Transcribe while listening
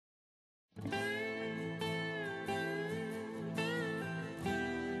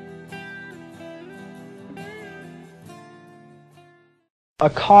A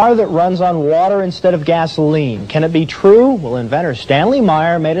car that runs on water instead of gasoline. Can it be true? Well, inventor Stanley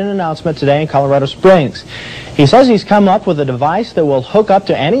Meyer made an announcement today in Colorado Springs. He says he's come up with a device that will hook up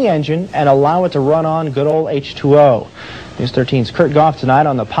to any engine and allow it to run on good old H2O. News 13's Kurt Goff tonight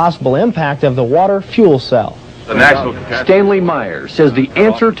on the possible impact of the water fuel cell. Stanley Meyer says the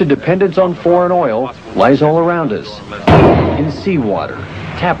answer to dependence on foreign oil lies all around us, in seawater,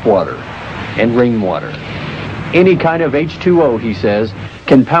 tap water, and rainwater. Any kind of H2O, he says,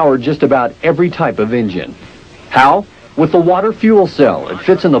 can power just about every type of engine. How? With the water fuel cell. It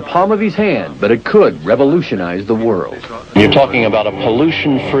fits in the palm of his hand, but it could revolutionize the world. You're talking about a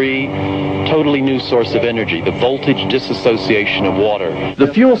pollution-free, totally new source of energy, the voltage dissociation of water.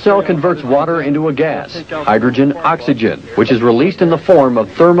 The fuel cell converts water into a gas, hydrogen oxygen, which is released in the form of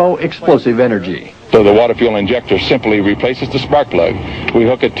thermo-explosive energy. So the water fuel injector simply replaces the spark plug. We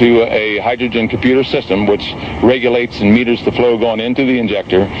hook it to a hydrogen computer system which regulates and meters the flow going into the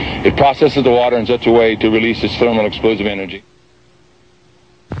injector. It processes the water in such a way to release its thermal explosive energy.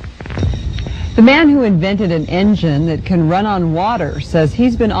 The man who invented an engine that can run on water says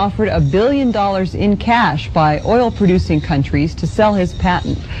he's been offered $1 billion in cash by oil-producing countries to sell his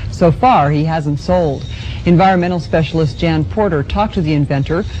patent. So far, he hasn't sold. Environmental specialist Jan Porter talked to the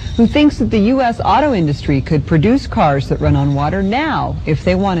inventor, who thinks that the U.S. auto industry could produce cars that run on water now if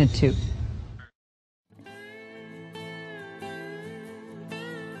they wanted to.